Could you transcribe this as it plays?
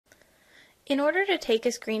In order to take a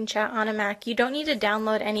screenshot on a Mac, you don't need to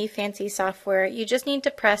download any fancy software. You just need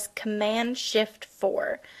to press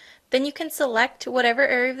Command-Shift-4. Then you can select whatever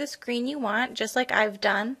area of the screen you want, just like I've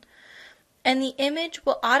done, and the image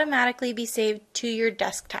will automatically be saved to your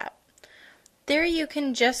desktop. There you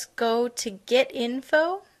can just go to Get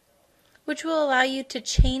Info, which will allow you to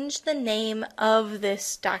change the name of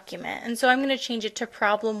this document. And so I'm going to change it to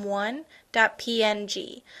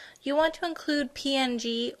problem1.png. You want to include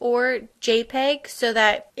PNG or JPEG so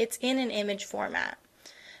that it's in an image format.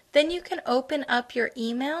 Then you can open up your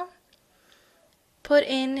email, put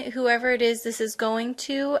in whoever it is this is going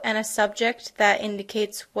to and a subject that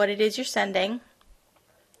indicates what it is you're sending.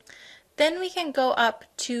 Then we can go up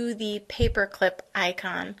to the paperclip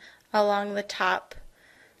icon along the top.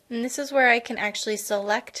 And this is where I can actually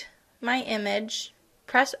select my image,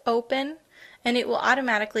 press open, and it will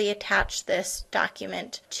automatically attach this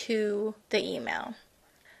document to the email.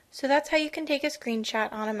 So that's how you can take a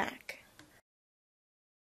screenshot on a Mac.